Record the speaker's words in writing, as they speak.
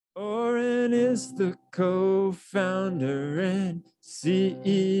Oren is the co-founder and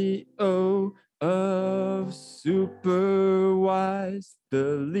CEO of Superwise,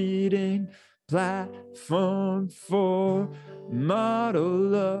 the leading platform for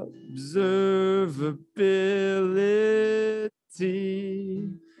model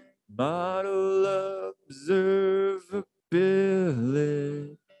observability. Model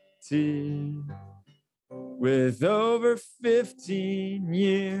observability. With over 15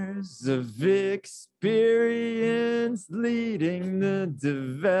 years of experience leading the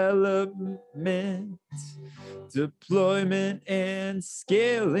development, deployment, and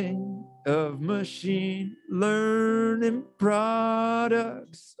scaling of machine learning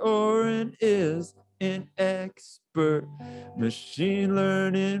products, Oren is an expert machine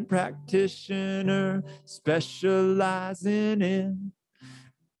learning practitioner specializing in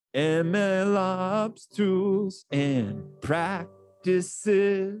MLOps tools and practices.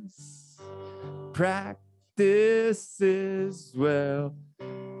 Well,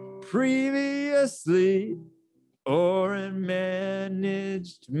 previously, Oren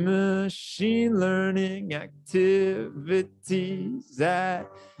managed machine learning activities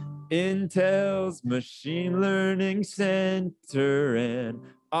at Intel's Machine Learning Center and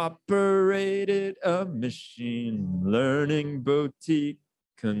operated a machine learning boutique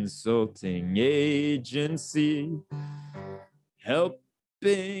consulting agency,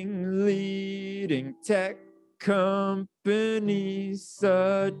 helping leading tech companies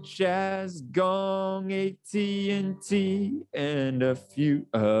such as Gong, AT&T, and a few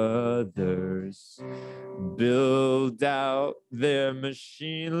others build out their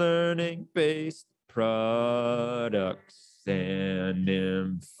machine learning based products and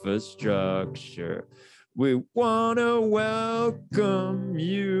infrastructure. We want to welcome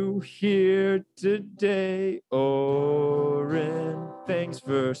you here today, Oren. Thanks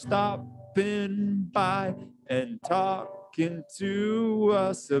for stopping by and talking to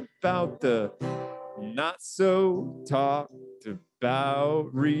us about the not so talked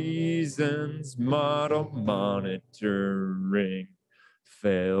about reasons model monitoring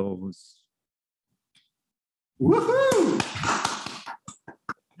fails. Woohoo!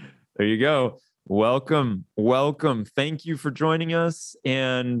 There you go. Welcome. Thank you for joining us.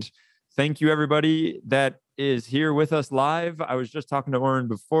 And thank you, everybody that is here with us live. I was just talking to Oren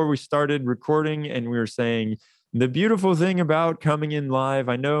before we started recording, and we were saying the beautiful thing about coming in live,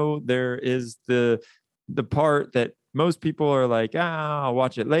 I know there is the part that most people are like, I'll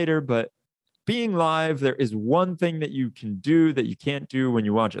watch it later. But being live, there is one thing that you can do that you can't do when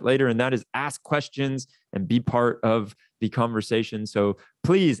you watch it later, and that is ask questions and be part of the conversation. So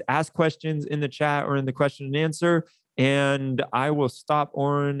please ask questions in the chat or in the question and answer, and I will stop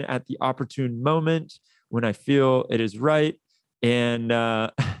Oren at the opportune moment when I feel it is right. And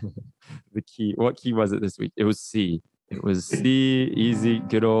the key, what key was it this week? It was C. It was C, easy,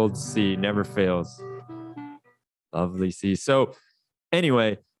 good old C, never fails. Lovely C. So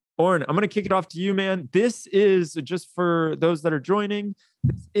anyway, Oren, I'm going to kick it off to you, man. This is, just for those that are joining,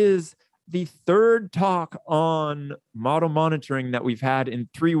 this is the third talk on model monitoring that we've had in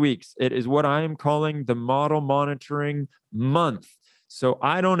 3 weeks. It is what I am calling the model monitoring month. So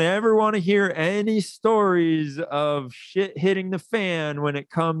I don't ever want to hear any stories of shit hitting the fan when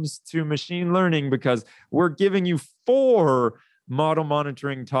it comes to machine learning, because we're giving you 4 model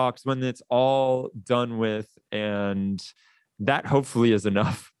monitoring talks when it's all done with. And that hopefully is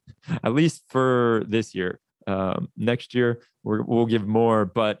enough, at least for this year. Next year, we'll give more,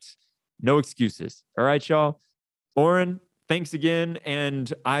 but no excuses. All right, y'all. Oren, thanks again.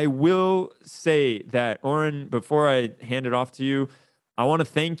 And I will say that, Oren, before I hand it off to you, I want to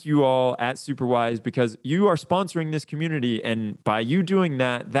thank you all at Superwise, because you are sponsoring this community. And by you doing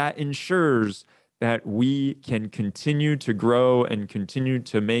that, that ensures that we can continue to grow and continue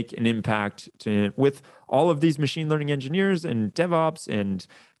to make an impact with all of these machine learning engineers and DevOps and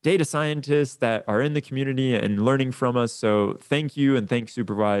data scientists that are in the community and learning from us. So thank you, and thanks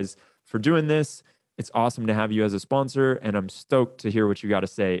Superwise for doing this. It's awesome to have you as a sponsor, and I'm stoked to hear what you got to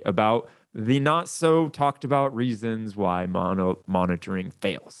say about the not so talked about reasons why monitoring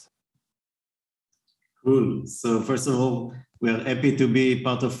fails. Cool. So first of all, we are happy to be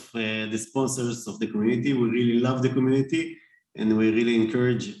part of the sponsors of the community. We really love the community, and we really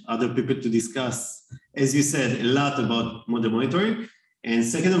encourage other people to discuss, as you said, a lot about model monitoring. And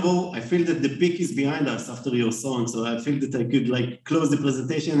second of all, I feel that the peak is behind us after your song. So I feel that I could close the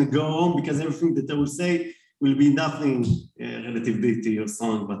presentation and go home, because everything that I will say will be nothing relatively to your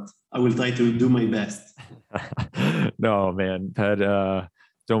song, but I will try to do my best. No, man,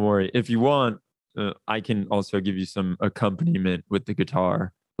 don't worry. If you want, I can also give you some accompaniment with the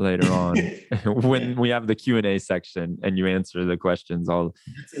guitar later on. When we have the Q&A section and you answer the questions, I'll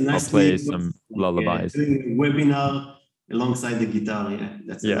play some lullabies. Doing a webinar alongside the guitar. Yeah,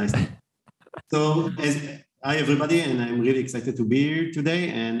 that's a nice thing. So, hi everybody, and I'm really excited to be here today.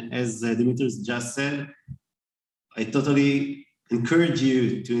 And as Dimitris just said, I totally encourage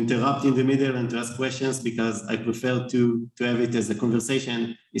you to interrupt in the middle and to ask questions, because I prefer to have it as a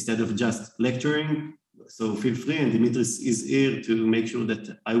conversation instead of just lecturing. So feel free, and Dimitris is here to make sure that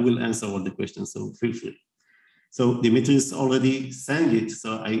I will answer all the questions, so feel free. So Dimitris already sang it, so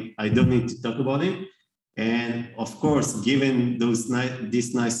I don't need to talk about it. And of course, given this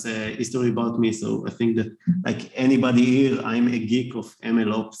nice history about me, so I think that like anybody here, I'm a geek of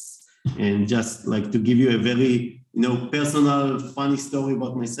MLOps, and just like to give you a very personal, funny story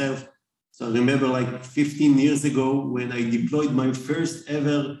about myself. So I remember like 15 years ago when I deployed my first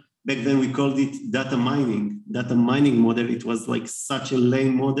ever, back then we called it data mining model. It was like such a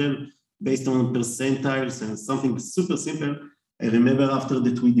lame model based on percentiles and something super simple. I remember after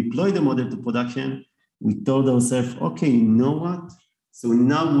that we deployed the model to production, we told ourselves, okay, you know what? So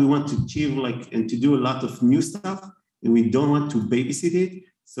now we want to achieve and to do a lot of new stuff, and we don't want to babysit it.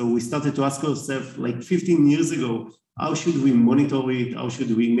 So we started to ask ourselves, like 15 years ago, how should we monitor it? How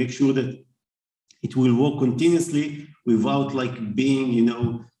should we make sure that it will work continuously without being,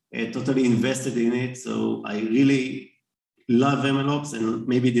 totally invested in it? So I really love MLOps, and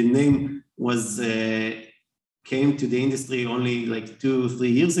maybe the name came to the industry only 2 or 3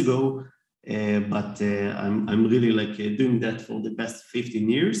 years ago, but I'm really doing that for the past 15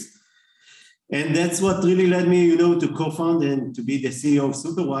 years. And that's what really led me, to co-found and to be the CEO of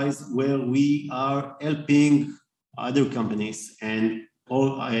Superwise, where we are helping other companies and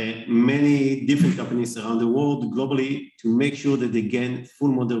many different companies around the world globally to make sure that they gain full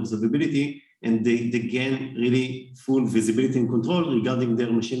model observability, and they gain really full visibility and control regarding their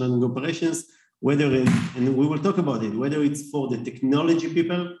machine learning operations, and we will talk about it, whether it's for the technology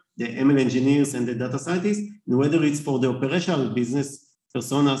people, the ML engineers and the data scientists, and whether it's for the operational business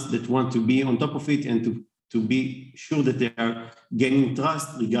personas that want to be on top of it and to be sure that they are gaining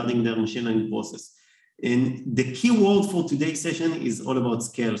trust regarding their machine learning process. And the key word for today's session is all about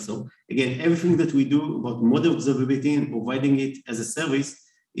scale. So again, everything that we do about model observability and providing it as a service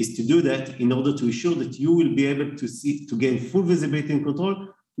is to do that in order to ensure that you will be able to gain full visibility and control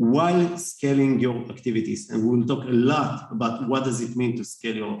while scaling your activities. And we'll talk a lot about what does it mean to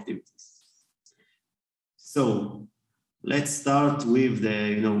scale your activities. So let's start with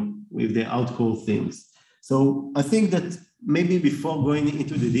the outcore things. So I think that maybe before going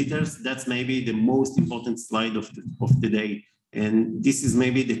into the details, that's maybe the most important slide of the day. And this is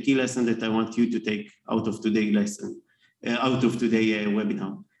maybe the key lesson that I want you to take out of today's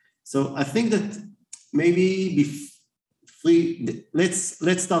webinar. So I think that maybe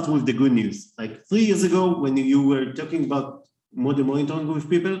let's start with the good news. Like 3 years ago, when you were talking about model monitoring with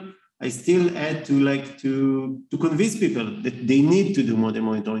people, I still had to convince people that they need to do model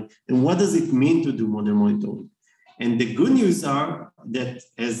monitoring. And what does it mean to do model monitoring? And the good news are that,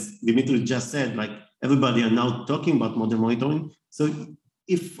 as Dimitri just said, everybody are now talking about model monitoring. So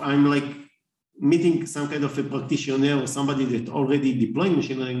if I'm meeting some kind of a practitioner or somebody that already deploying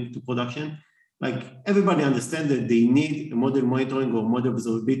machine learning to production, everybody understands that they need a model monitoring or model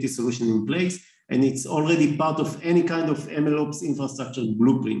observability solution in place, and it's already part of any kind of MLOps infrastructure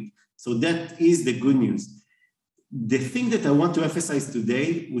blueprint. So that is the good news. The thing that I want to emphasize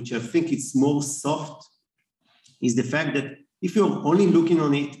today, which I think it's more soft, is the fact that if you're only looking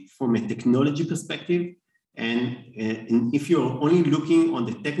on it from a technology perspective, and if you're only looking on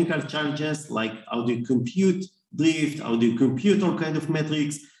the technical challenges, like how do you compute drift, how do you compute all kinds of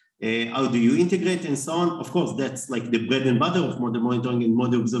metrics, how do you integrate and so on, of course, that's the bread and butter of model monitoring and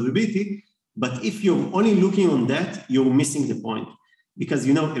model observability. But if you're only looking on that, you're missing the point. Because,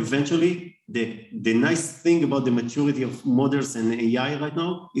 eventually, the nice thing about the maturity of models and AI right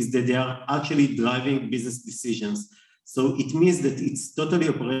now is that they are actually driving business decisions. So it means that it's totally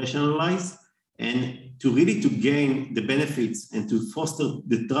operationalized, and to gain the benefits and to foster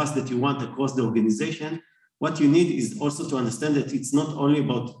the trust that you want across the organization, what you need is also to understand that it's not only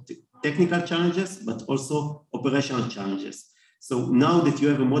about technical challenges, but also operational challenges. So now that you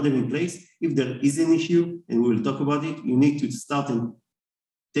have a model in place, if there is an issue, and we will talk about it, you need to start and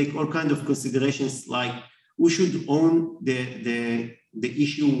take all kinds of considerations, like who should own the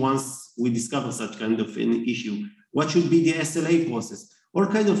issue once we discover such kind of an issue? What should be the SLA process? All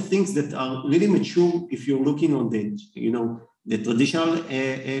kinds of things that are really mature if you're looking on the traditional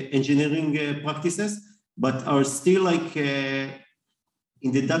engineering practices, but are still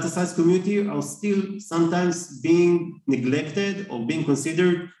in the data science community are still sometimes being neglected or being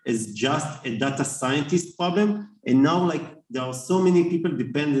considered as just a data scientist problem. And now, like, there are so many people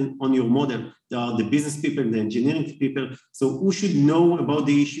dependent on your model. There are the business people, the engineering people. So who should know about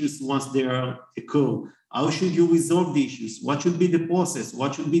the issues once they are occur? How should you resolve the issues? What should be the process?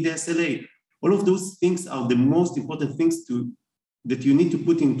 What should be the SLA? All of those things are the most important things that you need to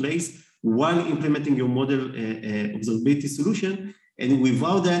put in place while implementing your model observability solution. And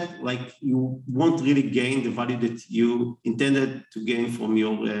without that, like, you won't really gain the value that you intended to gain from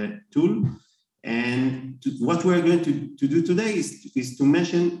your tool. And what we're going to do today is to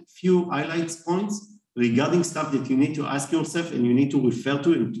mention few highlights points regarding stuff that you need to ask yourself and you need to refer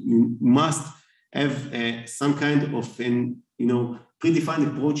to, and you must have some kind of an predefined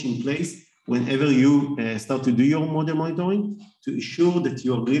approach in place whenever you start to do your model monitoring to ensure that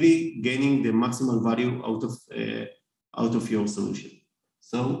you are really gaining the maximal value out of your solution.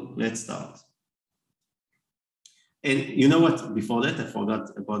 So let's start. And you know what? Before that, I forgot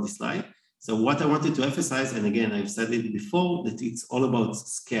about this slide. So what I wanted to emphasize, and again, I've said it before, that it's all about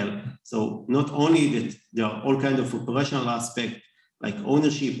scale. So not only that there are all kinds of operational aspects like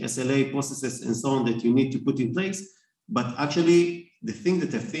ownership, SLA, processes, and so on that you need to put in place, but actually the thing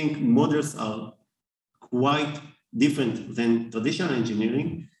that I think models are quite different than traditional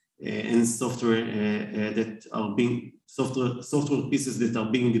engineering and software that are being software pieces that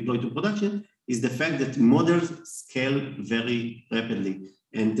are being deployed to production is the fact that models scale very rapidly.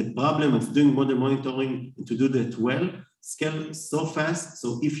 And the problem of doing model monitoring and to do that well, scale so fast.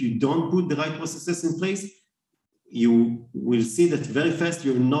 So if you don't put the right processes in place, you will see that very fast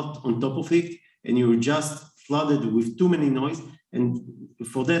you're not on top of it and you're just flooded with too many noise. And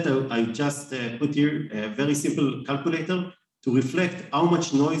for that, I just put here a very simple calculator to reflect how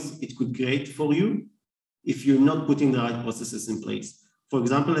much noise it could create for you if you're not putting the right processes in place. For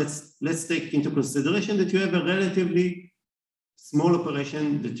example, let's take into consideration that you have a relatively small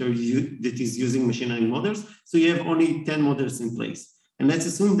operation that is using machine learning models. So you have only 10 models in place. And let's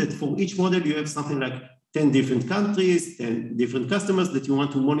assume that for each model, you have something like 10 different countries, 10 different customers that you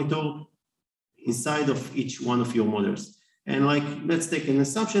want to monitor inside of each one of your models. And like, let's take an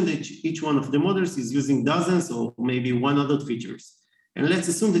assumption that each one of the models is using dozens or maybe 100 features. And let's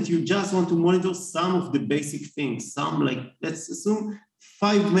assume that you just want to monitor some of the basic things, let's assume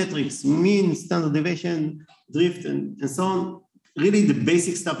 5 metrics, mean, standard deviation, drift, and so on. Really the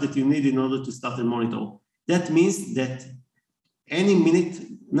basic stuff that you need in order to start a monitor. That means that any minute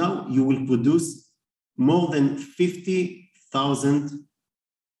now you will produce more than 50,000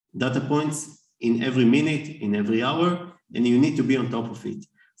 data points in every minute, in every hour, and you need to be on top of it.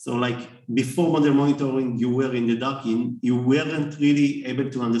 So like before model monitoring, you were in the dark, you weren't really able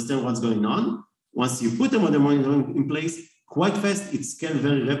to understand what's going on. Once you put a model monitoring in place, quite fast, it scales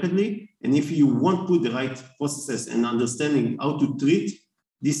very rapidly. And if you won't put the right processes and understanding how to treat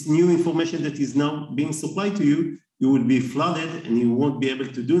this new information that is now being supplied to you, you will be flooded and you won't be able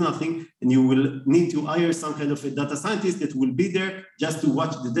to do nothing. And you will need to hire some kind of a data scientist that will be there just to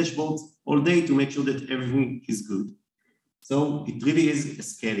watch the dashboards all day to make sure that everything is good. So it really is a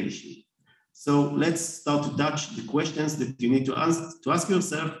scale issue. So let's start to touch the questions that you need to ask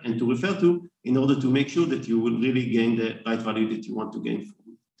yourself and to refer to in order to make sure that you will really gain the right value that you want to gain from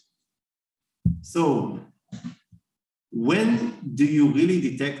it. So when do you really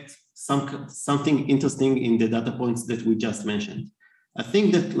detect something interesting in the data points that we just mentioned? I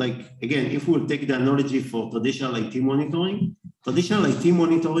think that, like, again, if we'll take the analogy for traditional IT monitoring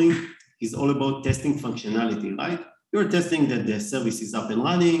is all about testing functionality, right? You're testing that the service is up and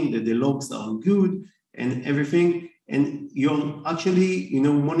running, that the logs are good and everything. And you're actually,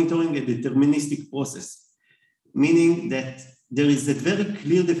 monitoring a deterministic process, meaning that there is a very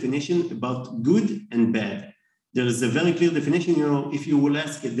clear definition about good and bad. There is a very clear definition, if you will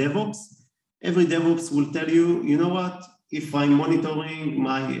ask a DevOps, every DevOps will tell you, you know what, if I'm monitoring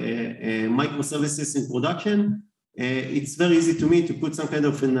my microservices in production, it's very easy to me to put some kind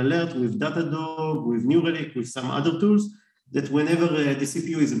of an alert with Datadog, with New Relic, with some other tools that whenever the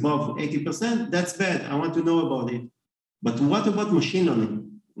CPU is above 80%, that's bad. I want to know about it. But what about machine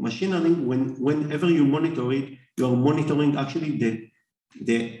learning? Machine learning, whenever you monitor it, you are monitoring actually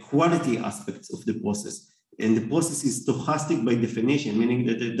the quality aspects of the process. And the process is stochastic by definition, meaning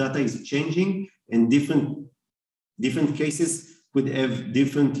that the data is changing and different cases could have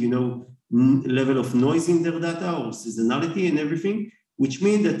different, level of noise in their data or seasonality and everything, which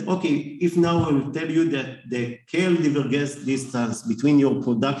means that, okay, if now I will tell you that the KL divergence distance between your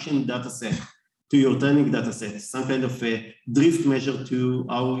production data set to your training data set, some kind of a drift measure to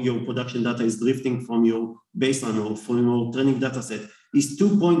how your production data is drifting from your baseline or from your training data set, is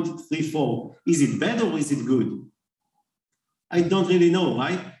 2.34. Is it bad or is it good? I don't really know,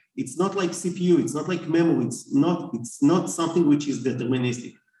 right? It's not like CPU, it's not like memory, it's not something which is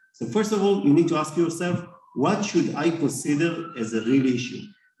deterministic. So first of all, you need to ask yourself, what should I consider as a real issue?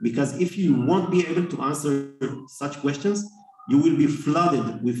 Because if you won't be able to answer such questions, you will be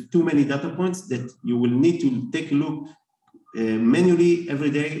flooded with too many data points that you will need to take a look manually every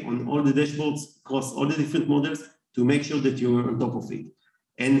day on all the dashboards across all the different models to make sure that you're on top of it.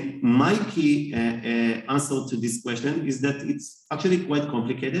 And my key answer to this question is that it's actually quite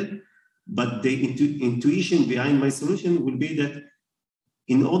complicated, but the intuition behind my solution will be that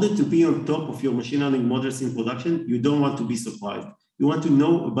in order to be on top of your machine learning models in production, you don't want to be surprised. You want to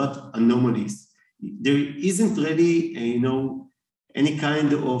know about anomalies. There isn't really, any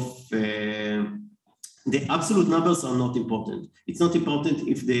kind of, the absolute numbers are not important. It's not important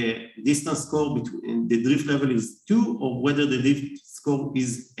if the distance score between the drift level is 2 or whether the drift score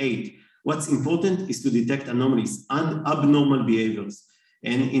is 8. What's important is to detect anomalies and abnormal behaviors.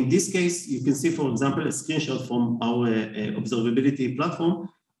 And in this case, you can see, for example, a screenshot from our observability platform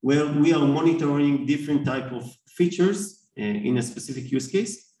where we are monitoring different type of features in a specific use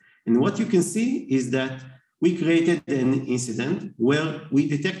case. And what you can see is that we created an incident where we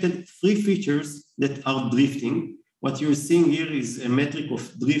detected 3 features that are drifting. What you're seeing here is a metric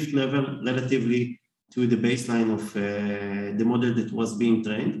of drift level relatively to the baseline of the model that was being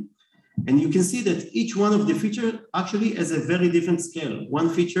trained. And you can see that each one of the features actually has a very different scale. One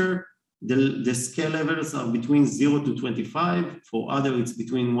feature, the scale levels are between 0 to 25. For other, it's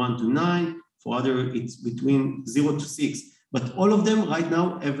between 1 to 9. For other, it's between 0 to 6. But all of them right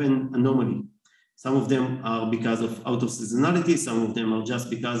now have an anomaly. Some of them are because of out of seasonality. Some of them are just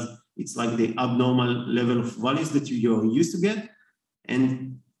because it's like the abnormal level of values that you're used to get.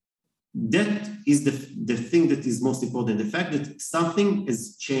 And that is the thing that is most important, the fact that something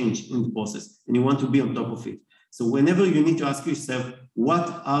has changed in the process and you want to be on top of it. So whenever you need to ask yourself,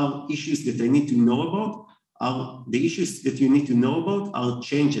 what are issues that I need to know about? Are the issues that you need to know about are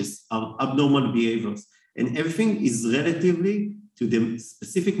changes, are abnormal behaviors. And everything is relatively to the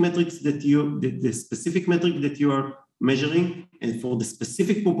specific metrics that the specific metric that you are measuring and for the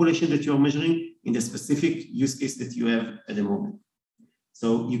specific population that you are measuring in the specific use case that you have at the moment.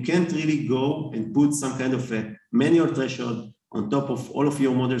 So you can't really go and put some kind of a manual threshold on top of all of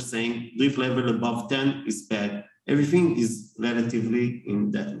your models saying drift level above 10 is bad. Everything is relatively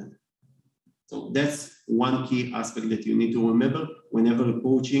in that manner. So that's one key aspect that you need to remember whenever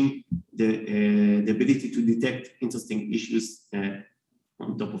approaching the ability to detect interesting issues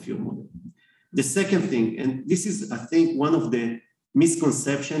on top of your model. The second thing, and this is, I think, one of the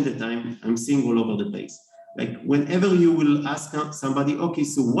misconceptions that I'm seeing all over the place. Like whenever you will ask somebody, okay,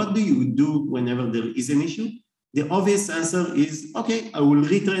 so what do you do whenever there is an issue? The obvious answer is, okay, I will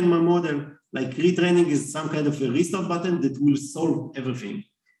retrain my model. Like retraining is some kind of a restart button that will solve everything.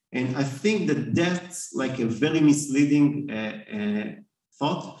 And I think that that's like a very misleading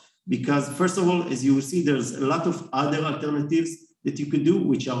thought, because first of all, as you will see, there's a lot of other alternatives that you could do,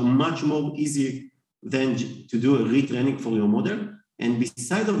 which are much more easy than to do a retraining for your model. And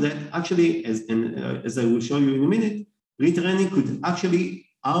beside of that, actually, as I will show you in a minute, retraining could actually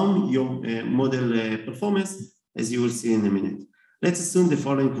harm your model performance, as you will see in a minute. Let's assume the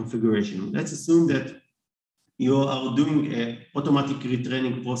following configuration. Let's assume that you are doing an automatic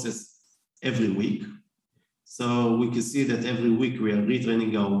retraining process every week. So we can see that every week we are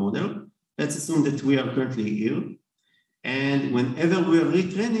retraining our model. Let's assume that we are currently here. And whenever we are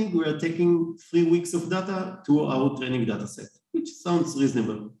retraining, we are taking 3 weeks of data to our training data set, which sounds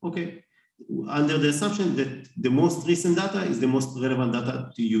reasonable. Okay. Under the assumption that the most recent data is the most relevant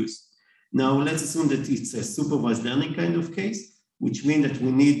data to use. Now, let's assume that it's a supervised learning kind of case, which means that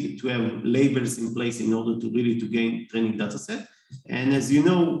we need to have labels in place in order to really to gain training data set. And as you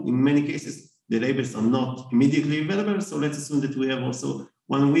know, in many cases, the labels are not immediately available. So let's assume that we have also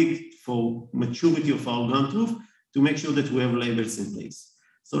 1 week for maturity of our ground truth to make sure that we have labels in place.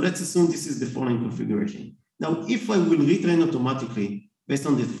 So let's assume this is the following configuration. Now, if I will retrain automatically based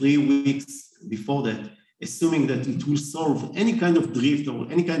on the 3 weeks before that, assuming that it will solve any kind of drift or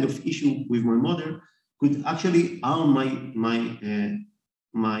any kind of issue with my model, could actually harm my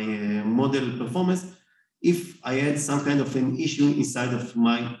model performance if I had some kind of an issue inside of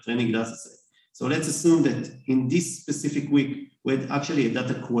my training data set. So let's assume that in this specific week, we had actually a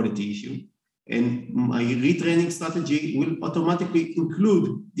data quality issue, and my retraining strategy will automatically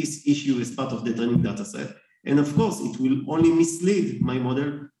include this issue as part of the training data set. And of course, it will only mislead my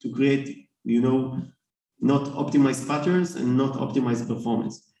model to create, not optimized patterns and not optimized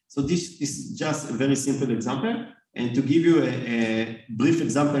performance. So this is just a very simple example, And to give you a brief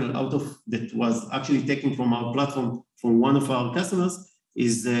example out of that was actually taken from our platform from one of our customers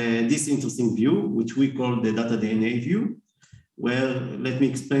is this interesting view, which we call the data DNA view, where let me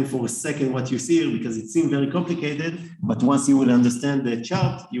explain for a second what you see here because it seems very complicated, but once you will understand the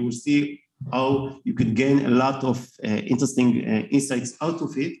chart, you will see how you could gain a lot of interesting insights out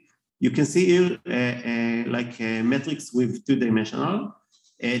of it. You can see here metrics with two-dimensional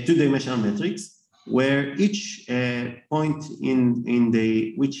metrics, where each point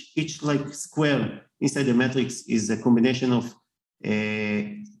each like square inside the matrix is a combination of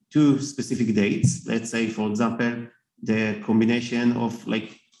two specific dates. Let's say, for example, the combination of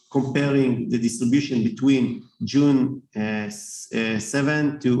like comparing the distribution between June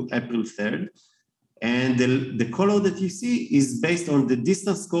 7 to April 3rd. And the color that you see is based on the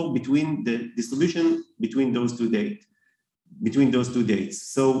distance score between the distribution between those two dates.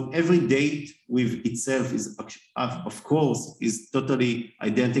 So every date with itself is, of course, is totally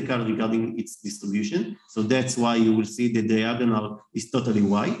identical regarding its distribution. So that's why you will see the diagonal is totally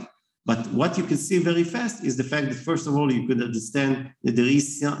white. But what you can see very fast is the fact that, first of all, you could understand that there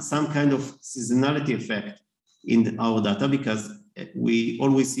is some kind of seasonality effect in our data, because we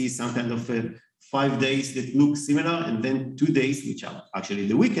always see some kind of 5 days that look similar, and then 2 days, which are actually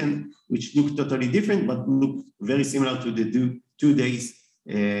the weekend, which look totally different, but look very similar to the 2 days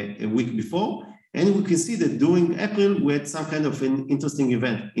a week before. And we can see that during April, we had some kind of an interesting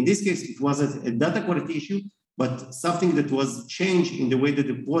event. In this case, it wasn't a data quality issue, but something that was changed in the way that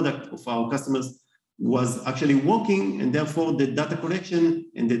the product of our customers was actually working, and therefore the data collection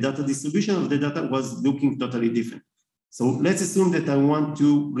and the data distribution of the data was looking totally different. So let's assume that I want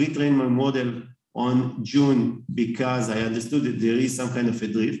to retrain my model on June because I understood that there is some kind of a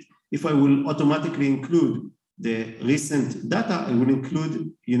drift. If I will automatically include the recent data, I will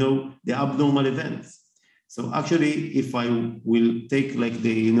include, the abnormal events. So actually, if I will take like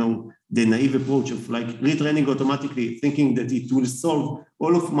the naive approach of like retraining automatically, thinking that it will solve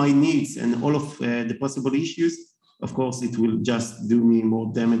all of my needs and all of the possible issues, of course, it will just do me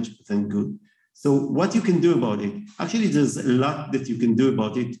more damage than good. So what you can do about it? Actually, there's a lot that you can do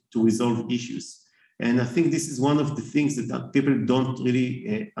about it to resolve issues. And I think this is one of the things that people don't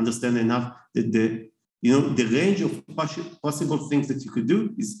really understand enough, that the range of possible things that you could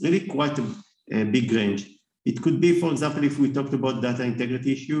do is really quite a big range. It could be, for example, if we talked about data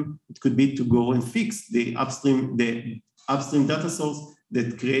integrity issue, it could be to go and fix the upstream data source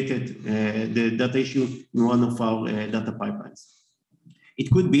that created the data issue in one of our data pipelines. It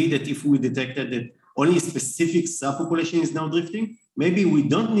could be that if we detected that only a specific subpopulation is now drifting, maybe we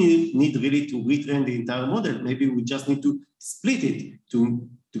don't need really to retrain the entire model. Maybe we just need to split it to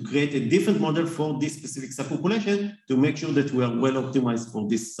create a different model for this specific subpopulation to make sure that we are well optimized for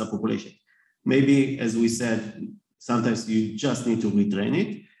this subpopulation. Maybe, as we said, sometimes you just need to retrain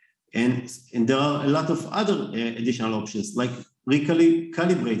it. And there are a lot of other additional options, like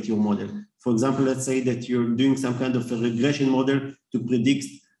recalibrate your model. For example, let's say that you're doing some kind of a regression model to predict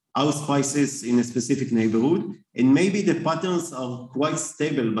house prices in a specific neighborhood. And maybe the patterns are quite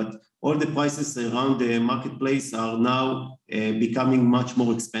stable, but all the prices around the marketplace are now becoming much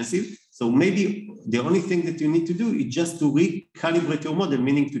more expensive. So maybe the only thing that you need to do is just to recalibrate your model,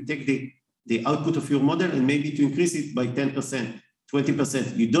 meaning to take the output of your model and maybe to increase it by 10%,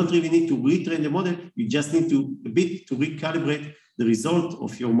 20%. You don't really need to retrain the model. You just need to recalibrate the result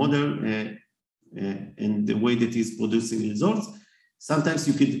of your model and the way that is producing results. Sometimes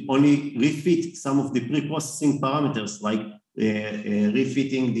you could only refit some of the pre-processing parameters, like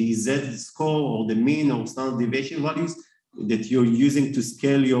refitting the Z score or the mean or standard deviation values that you're using to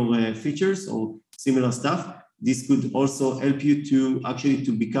scale your features or similar stuff. This could also help you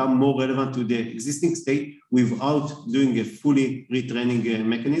to become more relevant to the existing state without doing a fully retraining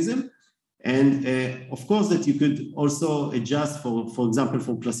mechanism. And of course, that you could also adjust, for example,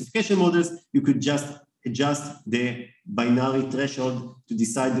 for classification models, you could just adjust the binary threshold to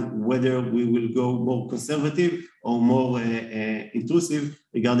decide whether we will go more conservative or more intrusive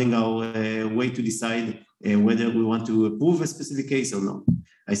regarding our way to decide whether we want to approve a specific case or not.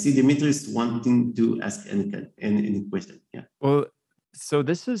 I see Dimitris wanting to ask any question. Yeah. Well, so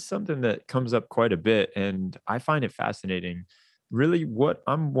this is something that comes up quite a bit, and I find it fascinating. Really, what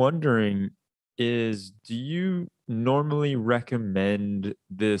I'm wondering is, do you normally recommend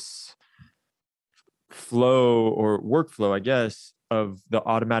this flow or workflow, I guess, of the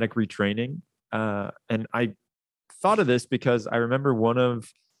automatic retraining? And I thought of this because I remember one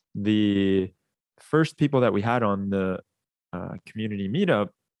of the first people that we had on the community meetup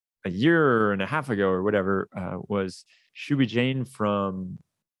a year and a half ago or whatever was Shubi Jain from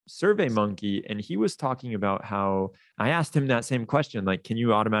SurveyMonkey, and he was talking about how I asked him that same question, like, can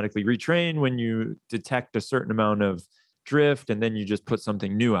you automatically retrain when you detect a certain amount of drift and then you just put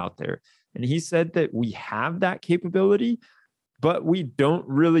something new out there? And he said that we have that capability, but we don't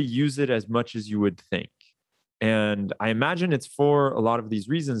really use it as much as you would think. And I imagine it's for a lot of these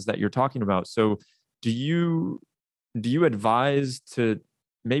reasons that you're talking about. So do you advise to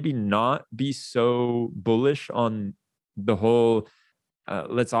maybe not be so bullish on the whole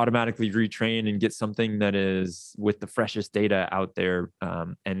let's automatically retrain and get something that is with the freshest data out there,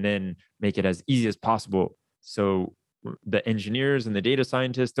 and then make it as easy as possible, so the engineers and the data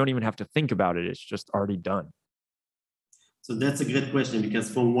scientists don't even have to think about it. It's just already done? So that's a great question,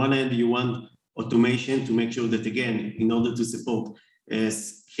 because from one end, you want automation to make sure that, again, in order to support a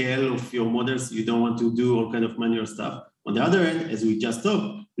scale of your models, you don't want to do all kind of manual stuff. On the other end, as we just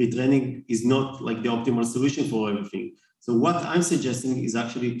talked, retraining is not like the optimal solution for everything. So what I'm suggesting is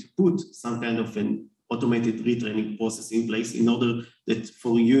actually to put some kind of an automated retraining process in place in order that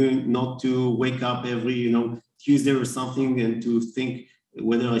for you not to wake up every Tuesday or something and to think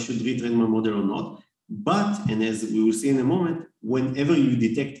whether I should retrain my model or not. But, and as we will see in a moment, whenever you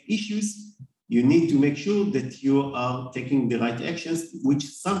detect issues, you need to make sure that you are taking the right actions, which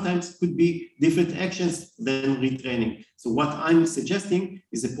sometimes could be different actions than retraining. So what I'm suggesting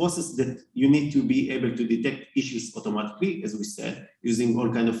is a process that you need to be able to detect issues automatically, as we said, using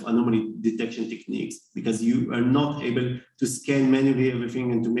all kind of anomaly detection techniques, because you are not able to scan manually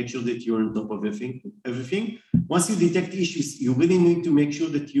everything and to make sure that you're on top of everything. Once you detect issues, you really need to make sure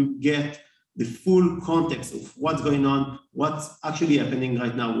that you get the full context of what's going on, what's actually happening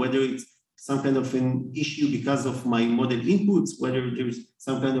right now, whether it's some kind of an issue because of my model inputs, whether there's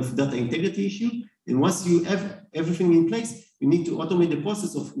some kind of data integrity issue. And once you have everything in place, you need to automate the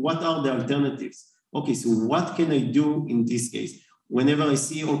process of what are the alternatives. Okay, so what can I do in this case? Whenever I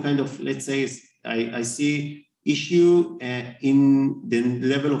see all kind of, let's say, I see issue in the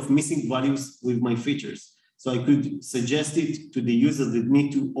level of missing values with my features. So I could suggest it to the user that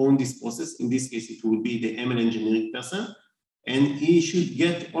need to own this process. In this case, it will be the ML engineering person. And he should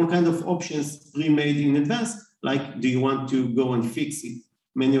get all kinds of options pre-made in advance, like, do you want to go and fix it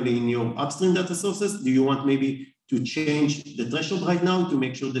manually in your upstream data sources? Do you want maybe to change the threshold right now to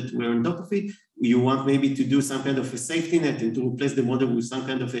make sure that we're on top of it? You want maybe to do some kind of a safety net and to replace the model with some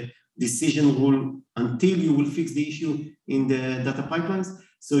kind of a decision rule until you will fix the issue in the data pipelines.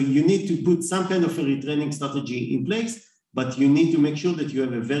 So you need to put some kind of a retraining strategy in place, but you need to make sure that you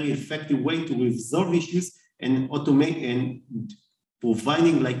have a very effective way to resolve issues and automate and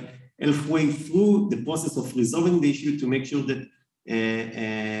providing like halfway through the process of resolving the issue to make sure that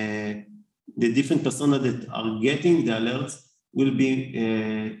the different personas that are getting the alerts will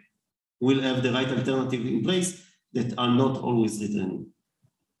have the right alternative in place that are not always retraining.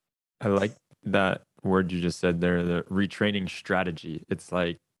 I like that word you just said there, the retraining strategy. It's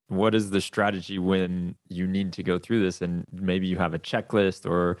like, what is the strategy when you need to go through this? And maybe you have a checklist,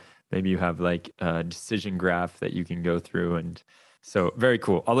 or maybe you have like a decision graph that you can go through. And so very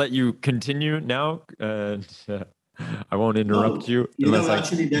cool. I'll let you continue now. I won't interrupt you.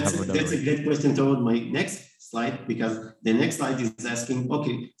 Actually, that's a great question toward my next slide, because the next slide is asking,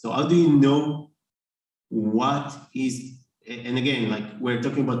 okay, so how do you know what is, and again, like we're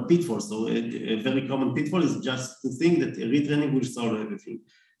talking about pitfalls. So a very common pitfall is just to think that retraining will solve everything.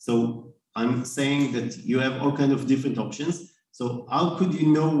 So I'm saying that you have all kinds of different options. So how could you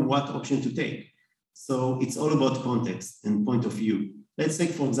know what option to take? So it's all about context and point of view. Let's take,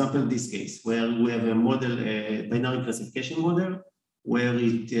 for example, this case where we have a model, a binary classification model, where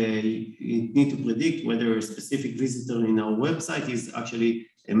it needs to predict whether a specific visitor in our website is actually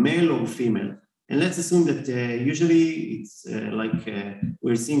a male or female. And let's assume that usually it's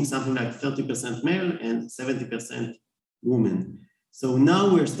we're seeing something like 30% male and 70% women. So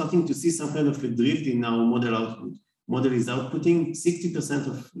now we're starting to see some kind of a drift in our model output. Model is outputting 60%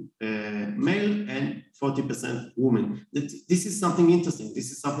 of male and 40% women. This is something interesting.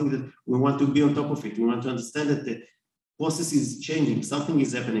 This is something that we want to be on top of it. We want to understand that the process is changing, something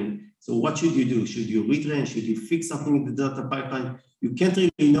is happening. So what should you do? Should you retrain? Should you fix something in the data pipeline? You can't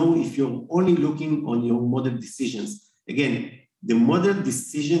really know if you're only looking on your model decisions. Again, the model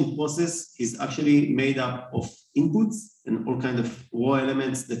decision process is actually made up of inputs and all kinds of raw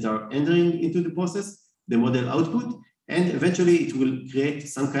elements that are entering into the process, the model output, and eventually it will create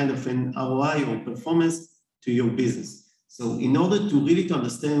some kind of an ROI or performance to your business. So in order to really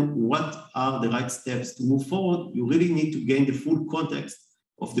understand what are the right steps to move forward, you really need to gain the full context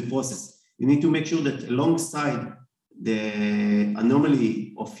of the process. You need to make sure that alongside the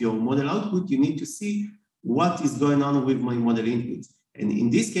anomaly of your model output, you need to see what is going on with my model inputs. And in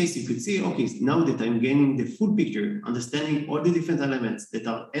this case, you could see, okay, now that I'm gaining the full picture, understanding all the different elements that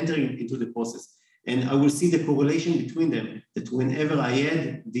are entering into the process, and I will see the correlation between them, that whenever I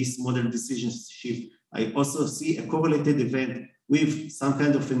add this model decision shift, I also see a correlated event with some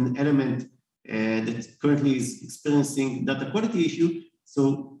kind of an element that currently is experiencing data quality issue.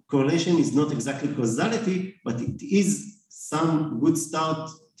 So correlation is not exactly causality, but it is some good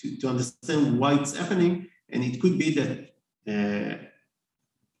start to understand why it's happening. And it could be that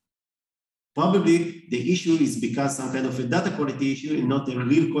probably the issue is because some kind of a data quality issue and not a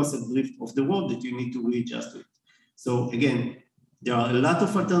real concept drift of the world that you need to readjust to it. So again, there are a lot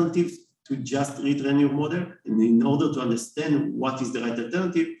of alternatives to just retrain your model. And in order to understand what is the right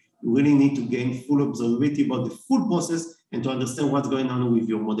alternative, you really need to gain full observability about the full process and to understand what's going on with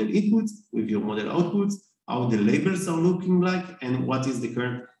your model inputs, with your model outputs, how the labels are looking like, and what is the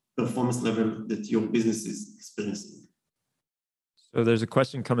current performance level that your business is experiencing. So there's a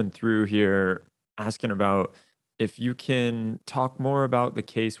question coming through here asking about if you can talk more about the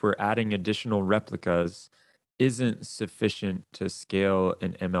case where adding additional replicas isn't sufficient to scale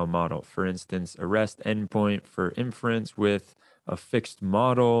an ML model. For instance, a REST endpoint for inference with a fixed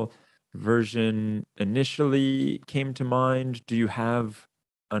model version initially came to mind. Do you have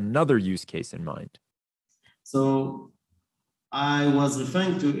another use case in mind? So I was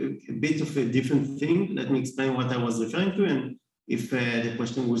referring to a bit of a different thing. Let me explain what I was referring to, and if the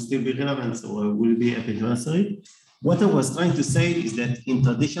question will still be relevant, so I will be happy to answer it. What I was trying to say is that in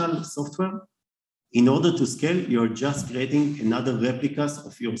traditional software, in order to scale, you're just creating another replicas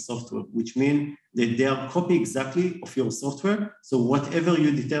of your software, which means that they are copy exactly of your software. So whatever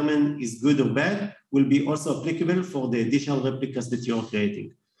you determine is good or bad will be also applicable for the additional replicas that you're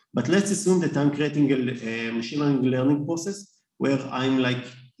creating. But let's assume that I'm creating a machine learning process where I'm like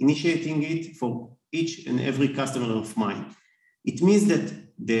initiating it for each and every customer of mine. It means that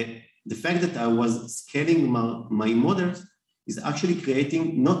the fact that I was scaling my models is actually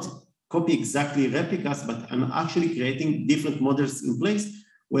creating not copy exactly replicas, but I'm actually creating different models in place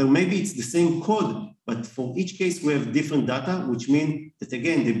where maybe it's the same code, but for each case we have different data, which means that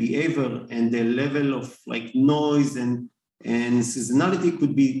again, the behavior and the level of like noise and seasonality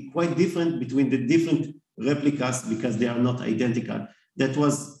could be quite different between the different replicas because they are not identical. That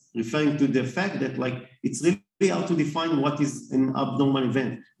was referring to the fact that like it's really hard to define what is an abnormal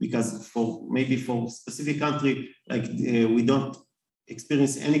event, because for maybe for specific country, like we don't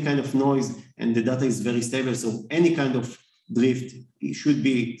experience any kind of noise and the data is very stable. So any kind of drift, it should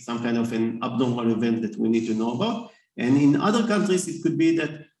be some kind of an abnormal event that we need to know about. And in other countries, it could be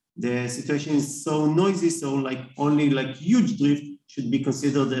that the situation is so noisy, so like only like huge drift should be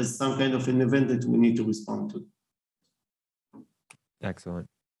considered as some kind of an event that we need to respond to. Excellent.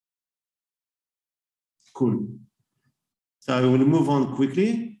 Cool. So I will move on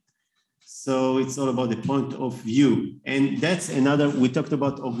quickly. So it's all about the point of view. And that's another, we talked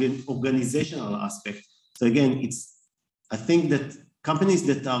about organizational aspect. So again, I think that companies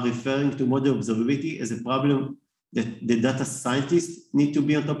that are referring to model observability as a problem that the data scientists need to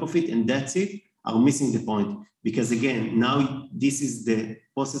be on top of it, and that's it, are missing the point. Because again, now this is the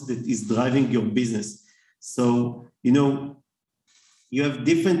process that is driving your business. So, you know, you have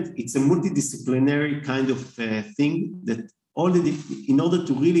different, it's a multidisciplinary kind of thing that in order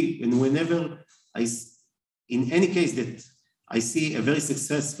to really, and whenever in any case that I see a very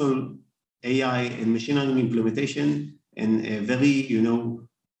successful AI and machine learning implementation and a very, you know,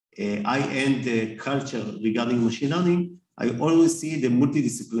 high-end culture regarding machine learning, I always see the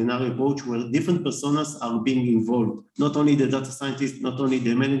multidisciplinary approach where different personas are being involved, not only the data scientists, not only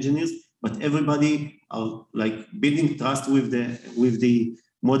the ML engineers, but everybody are like building trust with the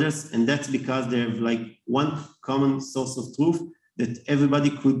models, and that's because they have like one common source of truth that everybody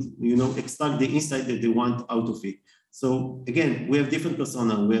could, you know, extract the insight that they want out of it. So again, we have different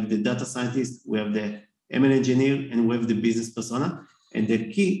persona. We have the data scientist, we have the ML engineer, and we have the business persona. And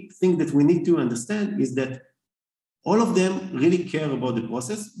the key thing that we need to understand is that all of them really care about the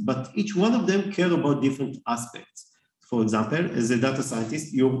process, but each one of them care about different aspects. For example, as a data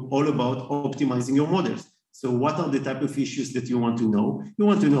scientist, you're all about optimizing your models. So what are the type of issues that you want to know? You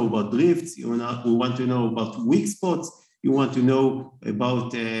want to know about drifts, you want to know about weak spots, you want to know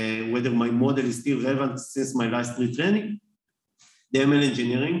about whether my model is still relevant since my last retraining. The ML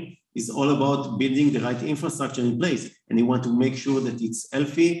engineering is all about building the right infrastructure in place, and you want to make sure that it's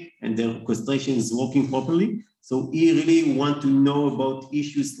healthy and the orchestration is working properly. So you really want to know about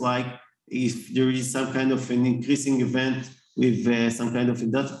issues like if there is some kind of an increasing event with some kind of a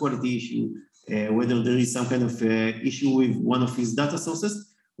data quality issue, whether there is some kind of issue with one of his data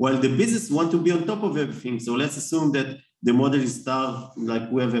sources, while the business want to be on top of everything. So let's assume that the model is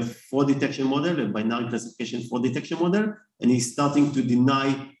like we have a fraud detection model, a binary classification fraud detection model, and he's starting to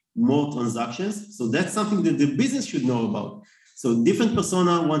deny more transactions. So that's something that the business should know about. So different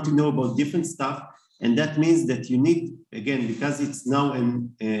persona want to know about different stuff. And that means that you need, again, because it's now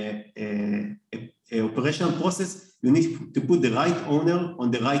an operational process, you need to put the right owner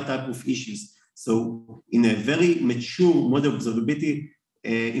on the right type of issues. So in a very mature model observability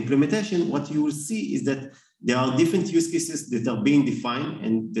implementation, what you will see is that there are different use cases that are being defined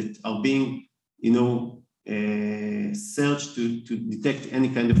and that are being, searched to detect any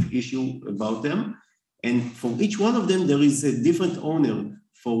kind of issue about them. And for each one of them, there is a different owner.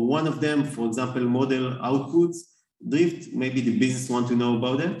 For one of them, for example, model outputs, drift, maybe the business want to know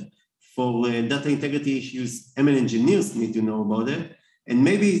about it. For data integrity issues, ML engineers need to know about it. And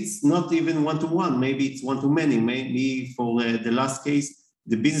maybe it's not even one-to-one, maybe it's one-to-many. Maybe for the last case,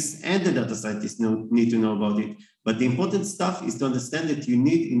 the business and the data scientists need to know about it. But the important stuff is to understand that you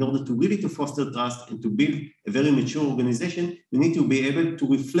need, in order to really to foster trust and to build a very mature organization, you need to be able to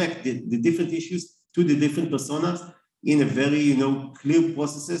reflect the different issues to the different personas in a very clear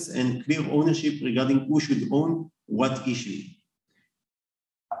processes and clear ownership regarding who should own what issue.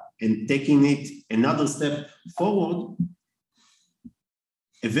 And taking it another step forward,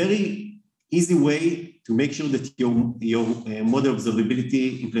 a very easy way to make sure that your model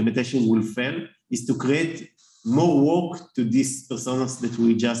observability implementation will fail is to create more work to these personas that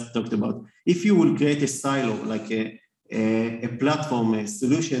we just talked about. If you will create a silo, like a platform, a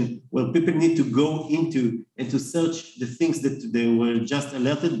solution where people need to go into and to search the things that they were just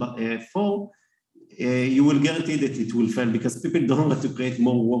alerted for, you will guarantee that it will fail because people don't want to create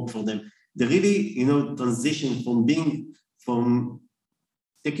more work for them. The really, transition from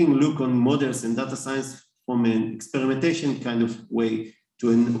taking a look on models and data science from an experimentation kind of way to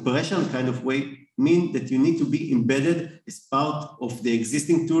an operational kind of way mean that you need to be embedded as part of the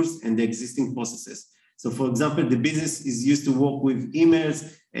existing tools and the existing processes. So for example, the business is used to work with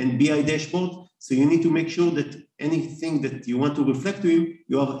emails and BI dashboard. So you need to make sure that anything that you want to reflect to him,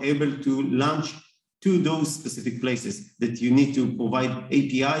 you are able to launch to those specific places that you need to provide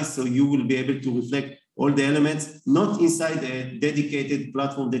APIs. So you will be able to reflect all the elements, not inside a dedicated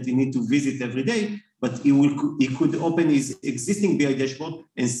platform that you need to visit every day, but he could open his existing BI dashboard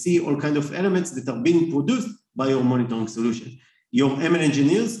and see all kinds of elements that are being produced by your monitoring solution. Your ML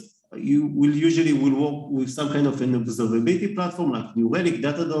engineers, you will usually work with some kind of an observability platform like New Relic,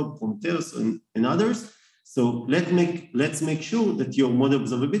 Datadog, Prometheus, and others. So let's make sure that your model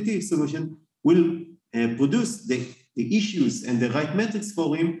observability solution will produce the issues and the right metrics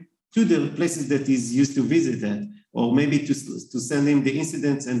for him to the places that he's used to visit at, or maybe to send him the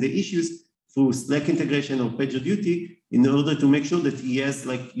incidents and the issues through Slack integration or PagerDuty in order to make sure that he has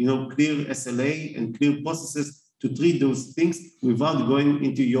clear SLA and clear processes to treat those things without going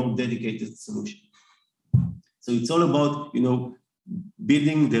into your dedicated solution. So it's all about,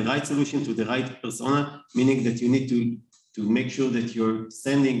 building the right solution to the right persona, meaning that you need to make sure that you're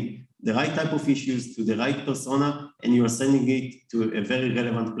sending the right type of issues to the right persona, and you're sending it to a very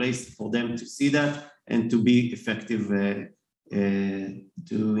relevant place for them to see that and to be effective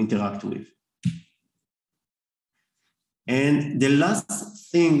to interact with. And the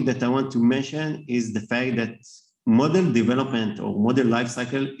last thing that I want to mention is the fact that model development or model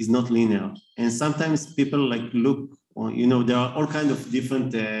lifecycle is not linear. And sometimes people look, there are all kinds of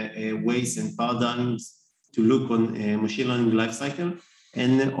different ways and paradigms to look on a machine learning lifecycle.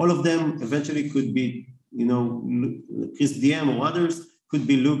 And all of them eventually could be, Chris DM or others could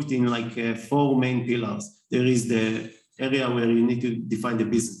be looked in 4 main pillars. There is the area where you need to define the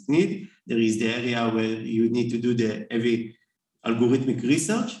business need. There is the area where you need to do the heavy algorithmic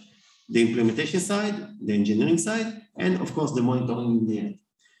research, the implementation side, the engineering side, and of course the monitoring in the end.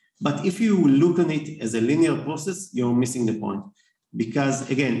 But if you look on it as a linear process, you're missing the point. Because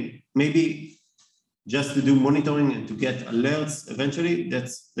again, maybe just to do monitoring and to get alerts eventually,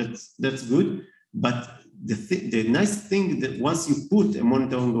 that's good. But the nice thing that once you put a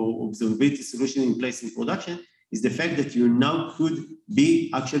monitoring or observability solution in place in production is the fact that you now could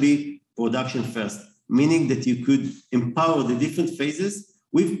be actually production first, meaning that you could empower the different phases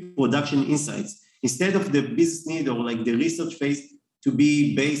with production insights. Instead of the business need or the research phase to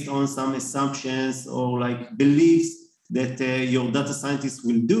be based on some assumptions or beliefs that your data scientists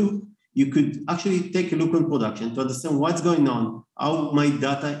will do, you could actually take a look on production to understand what's going on, how my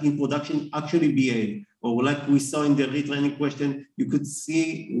data in production actually behave. Or like we saw in the retraining question, you could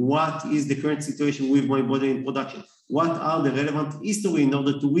see what is the current situation with my model in production. What are the relevant history in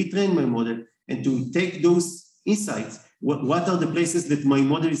order to retrain my model and to take those insights? What are the places that my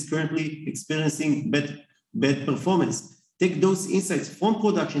model is currently experiencing bad performance. Take those insights from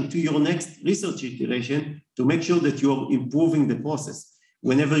production to your next research iteration to make sure that you are improving the process.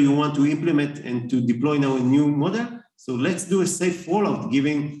 Whenever you want to implement and to deploy now a new model, so let's do a safe rollout,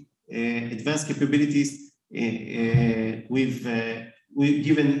 giving advanced capabilities with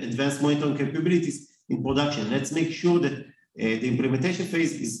given advanced monitoring capabilities in production. Let's make sure that the implementation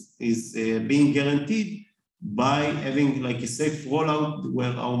phase is being guaranteed by having like a safe rollout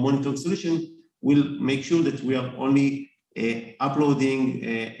where our monitoring solution will make sure that we are only uploading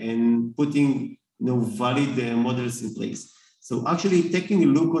and putting valid models in place. So actually taking a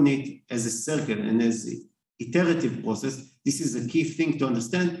look on it as a circle and as an iterative process, this is a key thing to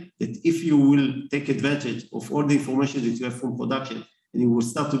understand, that if you will take advantage of all the information that you have from production and you will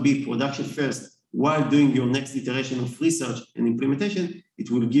start to be production first while doing your next iteration of research and implementation, it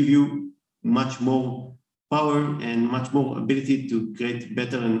will give you much more power and much more ability to create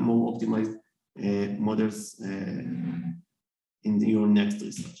better and more optimized models in your next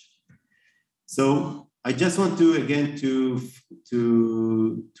research. So I just want to, again, to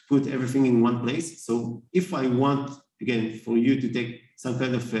put everything in one place. So if I want, again, for you to take some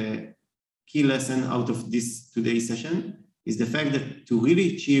kind of a key lesson out of this today's session, is the fact that to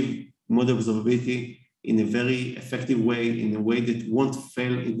really achieve model observability in a very effective way, in a way that won't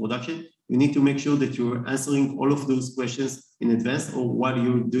fail in production, you need to make sure that you're answering all of those questions in advance or while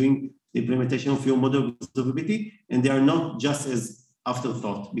you're doing the implementation of your model observability, and they are not just as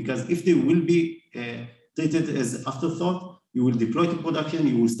afterthought, because if they will be treated as afterthought, you will deploy to production,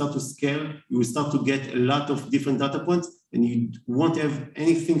 you will start to scale, you will start to get a lot of different data points, and you won't have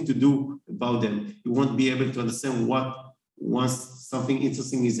anything to do about them. You won't be able to understand what, once something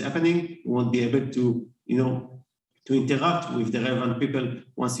interesting is happening, you won't be able to, to interact with the relevant people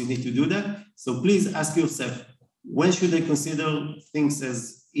once you need to do that. So please ask yourself, when should I consider things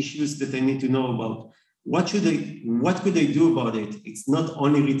as issues that I need to know about? What could I do about it? It's not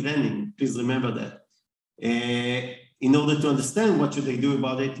only retraining, please remember that. In order to understand what should I do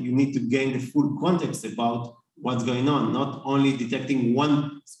about it, you need to gain the full context about what's going on, not only detecting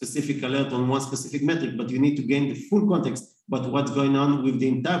one specific alert on one specific metric, but you need to gain the full context about what's going on with the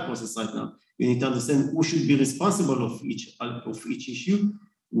entire process right now. You need to understand who should be responsible of each issue,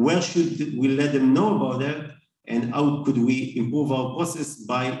 where should we let them know about that, and how could we improve our process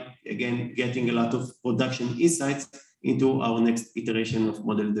by, again, getting a lot of production insights into our next iteration of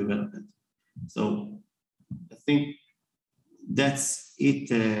model development. So I think that's it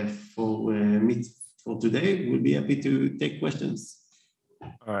for me for today. We'll be happy to take questions.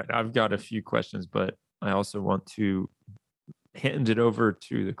 All right, I've got a few questions, but I also want to hand it over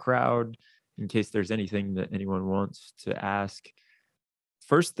to the crowd in case there's anything that anyone wants to ask.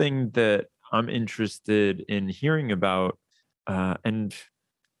 First thing that I'm interested in hearing about, and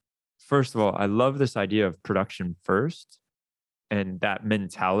first of all, I love this idea of production first and that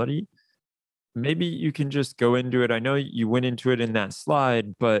mentality. Maybe you can just go into it. I know you went into it in that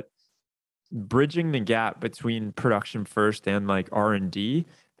slide, but bridging the gap between production first and like R&D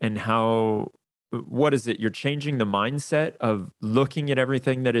and how, what is it? You're changing the mindset of looking at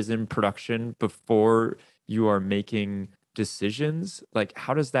everything that is in production before you are making decisions. Like,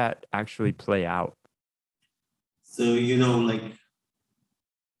 how does that actually play out? So, like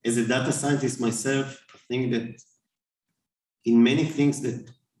as a data scientist myself, I think that in many things that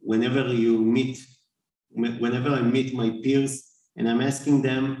whenever I meet my peers and I'm asking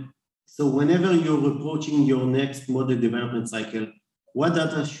them, so whenever you're approaching your next model development cycle, what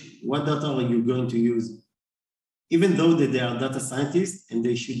data are you going to use? Even though that they are data scientists and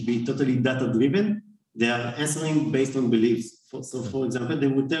they should be totally data-driven, they are answering based on beliefs. So for example, they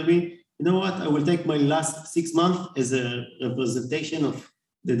would tell me, you know what, I will take my last 6 months as a representation of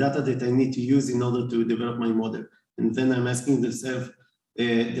the data that I need to use in order to develop my model. And then I'm asking myself,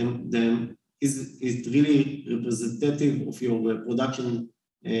 is it really representative of your production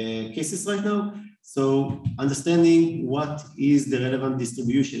cases right now? So understanding what is the relevant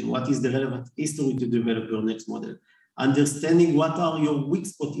distribution, what is the relevant history to develop your next model, understanding what are your weak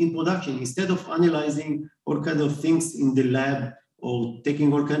spots in production, instead of analyzing all kinds of things in the lab or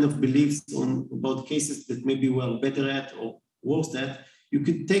taking all kinds of beliefs about cases that maybe we are better at or worse at. You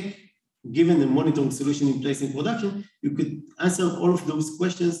could take, given a monitoring solution in place in production, you could answer all of those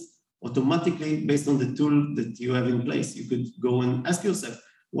questions automatically based on the tool that you have in place. You could go and ask yourself,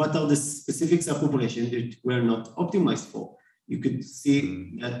 what are the specific subpopulations that we're not optimized for? You could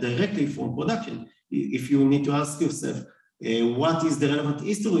see that directly from production. If you need to ask yourself, what is the relevant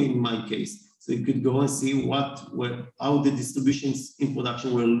history in my case? So you could go and see how the distributions in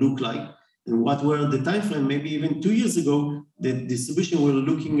production will look like. and what were the time frame. Maybe even 2 years ago, the distribution were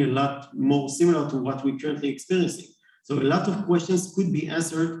looking a lot more similar to what we're currently experiencing. So a lot of questions could be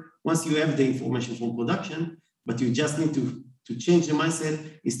answered once you have the information from production, but you just need to change the mindset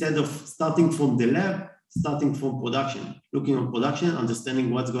instead of starting from the lab, starting from production, looking on production,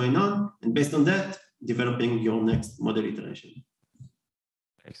 understanding what's going on, and based on that, developing your next model iteration.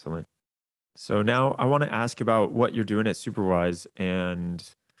 Excellent. So now I want to ask about what you're doing at Superwise and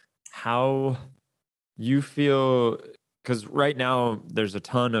how you feel, because right now there's a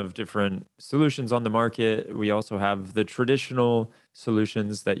ton of different solutions on the market. We also have the traditional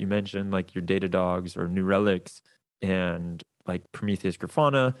solutions that you mentioned, like your Datadogs or New Relics and like Prometheus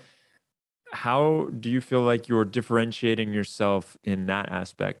Grafana. How do you feel like you're differentiating yourself in that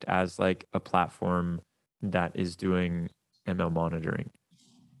aspect as like a platform that is doing ML monitoring?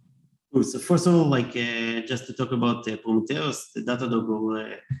 So first of all, like just to talk about Prometheus, the Datadog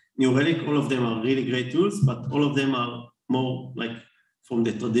or New Relic, all of them are really great tools, but all of them are more like from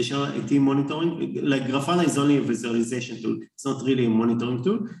the traditional IT monitoring. Like Grafana is only a visualization tool. It's not really a monitoring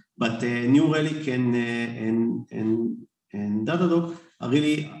tool, but New Relic and Datadog are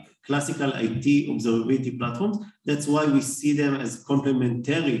really classical IT observability platforms. That's why we see them as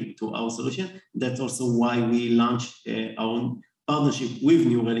complementary to our solution. That's also why we launched our own partnership with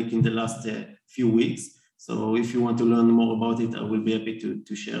New Relic in the last few weeks. So if you want to learn more about it, I will be happy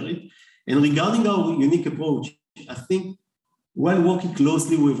to share it. And regarding our unique approach, I think while working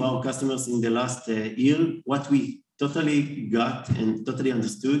closely with our customers in the last year, what we totally got and totally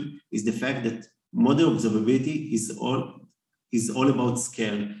understood is the fact that model observability is all about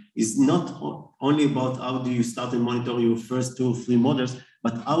scale. It's not only about how do you start and monitor your first 2 or 3 models,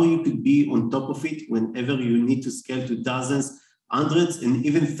 but how you could be on top of it whenever you need to scale to dozens, hundreds, and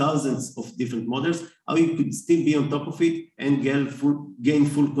even thousands of different models, how you could still be on top of it and gain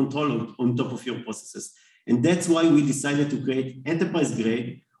full control on top of your processes. And that's why we decided to create enterprise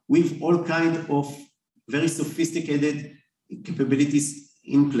grade with all kinds of very sophisticated capabilities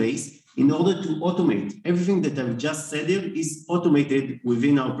in place in order to automate. Everything that I've just said here is automated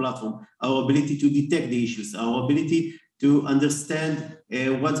within our platform. Our ability to detect the issues, our ability to understand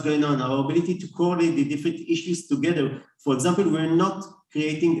what's going on, our ability to correlate the different issues together. For example, we're not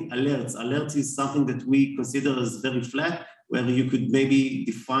creating alerts. Alerts is something that we consider as very flat, where you could maybe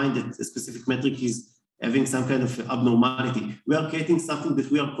define that a specific metric is having some kind of abnormality. We are creating something that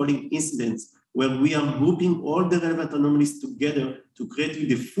we are calling incidents, where we are grouping all the relevant anomalies together to create you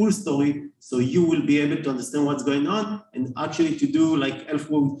the full story, so you will be able to understand what's going on and actually to do like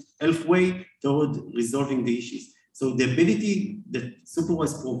halfway toward resolving the issues. So the ability that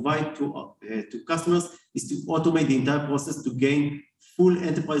Superwise provide to customers is to automate the entire process to gain full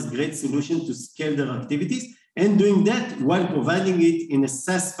enterprise-grade solution to scale their activities, and doing that while providing it in a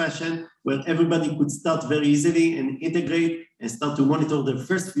SaaS fashion where everybody could start very easily and integrate and start to monitor the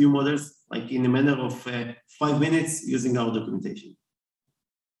first few models like in a manner of 5 minutes using our documentation.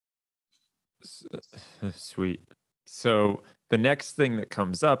 Sweet. So the next thing that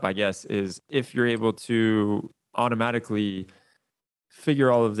comes up, I guess, is if you're able to automatically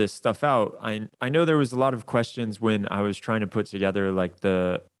figure all of this stuff out. I know there was a lot of questions when I was trying to put together like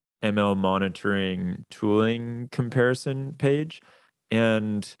the ML monitoring tooling comparison page.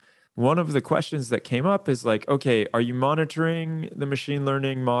 And one of the questions that came up is like, okay, are you monitoring the machine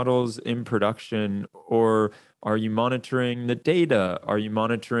learning models in production, or are you monitoring the data? Are you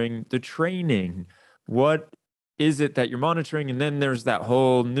monitoring the training? What is it that you're monitoring? And then there's that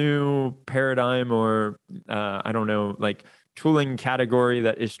whole new paradigm or I don't know, like tooling category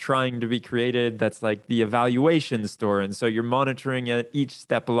that is trying to be created that's like the evaluation store. And so you're monitoring at each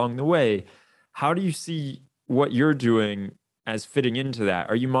step along the way. How do you see what you're doing as fitting into that?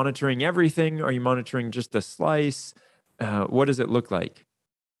 Are you monitoring everything? Are you monitoring just a slice? What does it look like?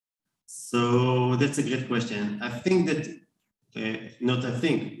 So that's a great question. I think that,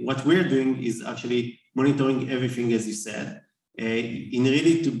 what we're doing is actually monitoring everything, as you said, in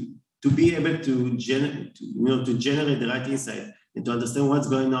really to be able to generate the right insight and to understand what's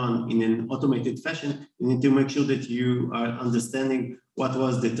going on in an automated fashion. You need to make sure that you are understanding what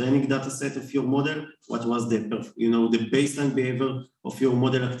was the training data set of your model, what was the baseline behavior of your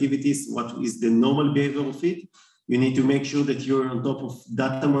model activities, what is the normal behavior of it. You need to make sure that you're on top of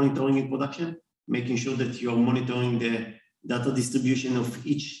data monitoring in production, making sure that you're monitoring the data distribution of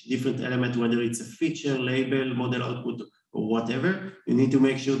each different element, whether it's a feature, label, model output, or whatever. You need to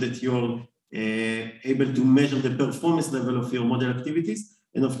make sure that you're able to measure the performance level of your model activities.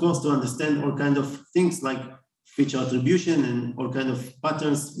 And of course, to understand all kinds of things like feature attribution and all kinds of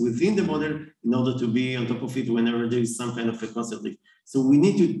patterns within the model in order to be on top of it whenever there is some kind of a concept. So we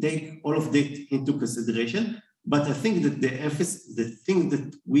need to take all of that into consideration. But I think that the thing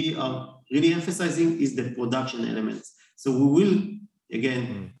that we are really emphasizing is the production elements. So we will,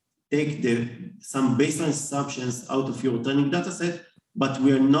 again, take some baseline assumptions out of your training data set, but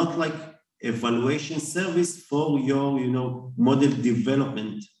we are not like evaluation service for your, model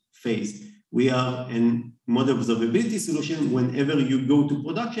development phase. We are a model observability solution whenever you go to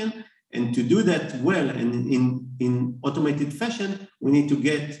production, and to do that well and in automated fashion, we need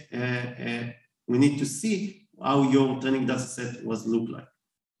to see how your training data set was look like.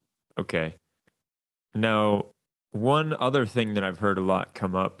 Okay. Now, one other thing that I've heard a lot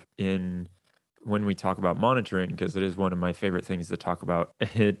come up in when we talk about monitoring, because it is one of my favorite things to talk about,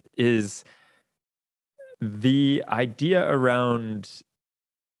 it is the idea around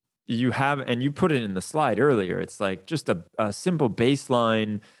you have, and you put it in the slide earlier, it's like just a simple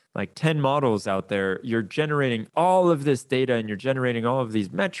baseline, like 10 models out there. You're generating all of this data and you're generating all of these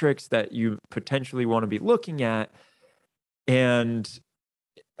metrics that you potentially want to be looking at. And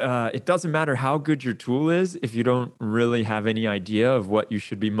it doesn't matter how good your tool is if you don't really have any idea of what you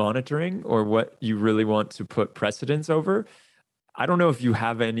should be monitoring or what you really want to put precedence over. I don't know if you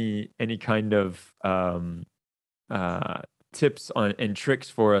have any kind of tips on and tricks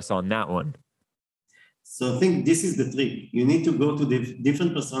for us on that one. So I think this is the trick. You need to go to the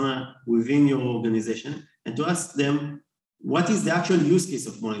different persona within your organization and to ask them, what is the actual use case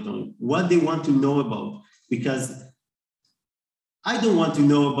of monitoring? What they want to know about? Because I don't want to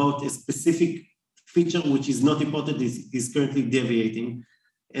know about a specific feature which is not important, is currently deviating.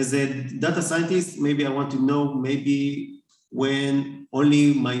 As a data scientist, maybe I want to know maybe when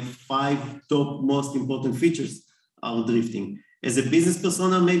only my 5 top most important features are drifting. As a business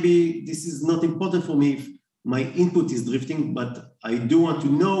persona, maybe this is not important for me if my input is drifting, but I do want to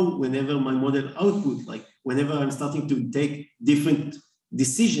know whenever my model output, like whenever I'm starting to take different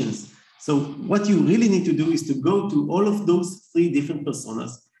decisions. So what you really need to do is to go to all of those 3 different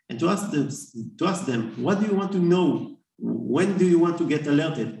personas and to ask them, what do you want to know? When do you want to get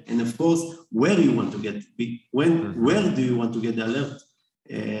alerted? And of course, where do you want to get, where do you want to get the alert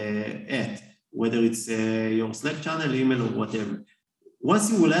at? Whether it's your Slack channel, email, or whatever.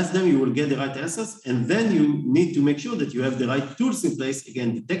 Once you will ask them, you will get the right answers, and then you need to make sure that you have the right tools in place.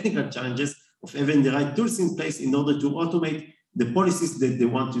 Again, the technical challenges of having the right tools in place in order to automate the policies that they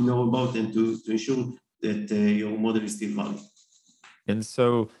want to know about and to ensure that your model is still valid. And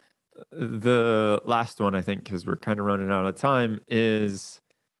so the last one, I think, because we're kind of running out of time, is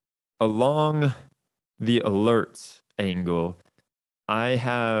along the alerts angle. I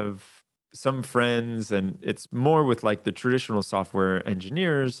have some friends, and it's more with like the traditional software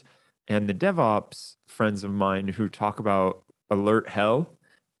engineers and the DevOps friends of mine who talk about alert hell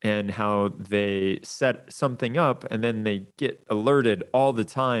and how they set something up and then they get alerted all the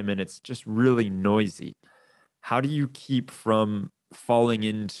time and it's just really noisy. How do you keep from falling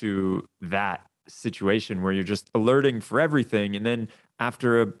into that situation where you're just alerting for everything, and then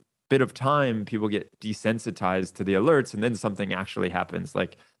after a bit of time, people get desensitized to the alerts and then something actually happens,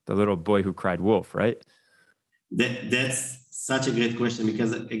 like the little boy who cried wolf, right? That's such a great question,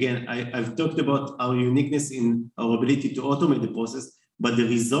 because again, I've talked about our uniqueness in our ability to automate the process, but the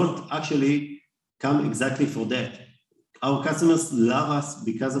result actually come exactly for that. Our customers love us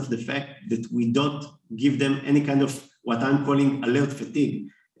because of the fact that we don't give them any kind of what I'm calling alert fatigue.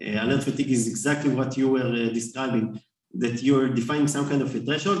 Alert fatigue is exactly what you were describing, that you're defining some kind of a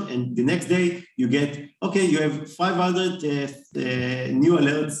threshold, and the next day you get, okay, you have 500 new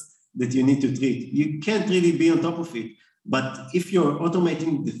alerts that you need to treat. You can't really be on top of it. But if you're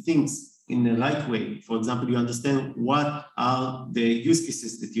automating the things in the right way, for example, you understand what are the use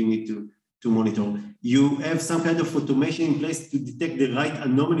cases that you need to monitor. You have some kind of automation in place to detect the right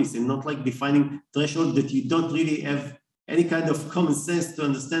anomalies and not like defining threshold that you don't really have any kind of common sense to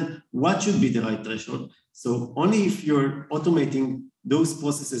understand what should be the right threshold. So only if you're automating those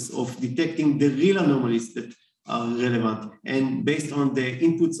processes of detecting the real anomalies that are relevant and based on the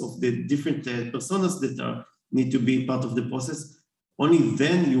inputs of the different personas that need to be part of the process, only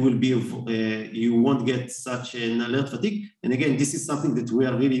then you will be, you won't get such an alert fatigue. And again, this is something that we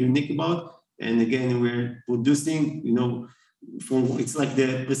are really unique about. And again, we're producing, it's like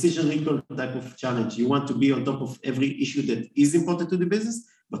the precision recall type of challenge. You want to be on top of every issue that is important to the business,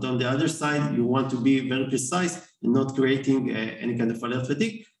 but on the other side, you want to be very precise and not creating any kind of alert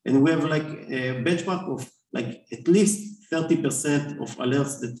fatigue. And we have like a benchmark of like at least 30% of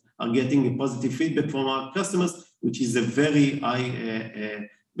alerts that are getting a positive feedback from our customers, which is a very high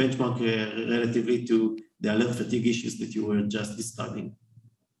benchmark relatively to the alert fatigue issues that you were just describing.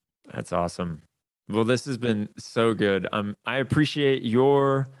 That's awesome. Well, this has been so good. I appreciate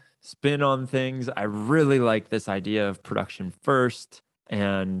your spin on things. I really like this idea of production first,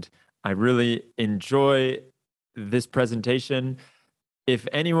 and I really enjoy this presentation. If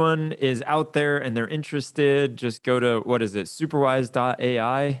anyone is out there and they're interested, just go to, what is it,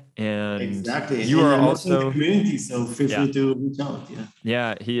 superwise.ai, and Exactly. you And are I'm also in the also, community, so feel yeah, free to reach out. Yeah.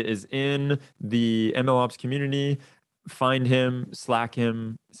 yeah, he is in the MLOps community. Find him, Slack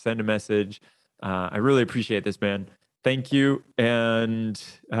him, send a message. I really appreciate this, man. Thank you. And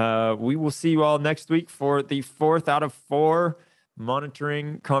we will see you all next week for the 4th out of 4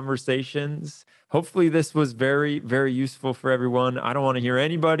 monitoring conversations. Hopefully, this was very, very useful for everyone. I don't want to hear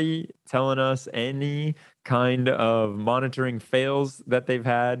anybody telling us any kind of monitoring fails that they've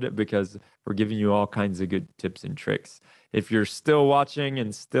had, because we're giving you all kinds of good tips and tricks. If you're still watching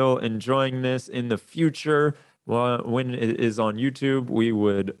and still enjoying this in the future, well, when it is on YouTube, we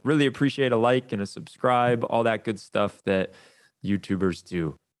would really appreciate a like and a subscribe, all that good stuff that YouTubers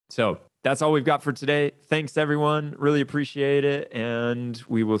do. So that's all we've got for today. Thanks, everyone. Really appreciate it. And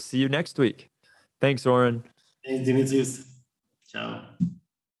we will see you next week. Thanks, Oren. Thanks, Dimitrius. Ciao.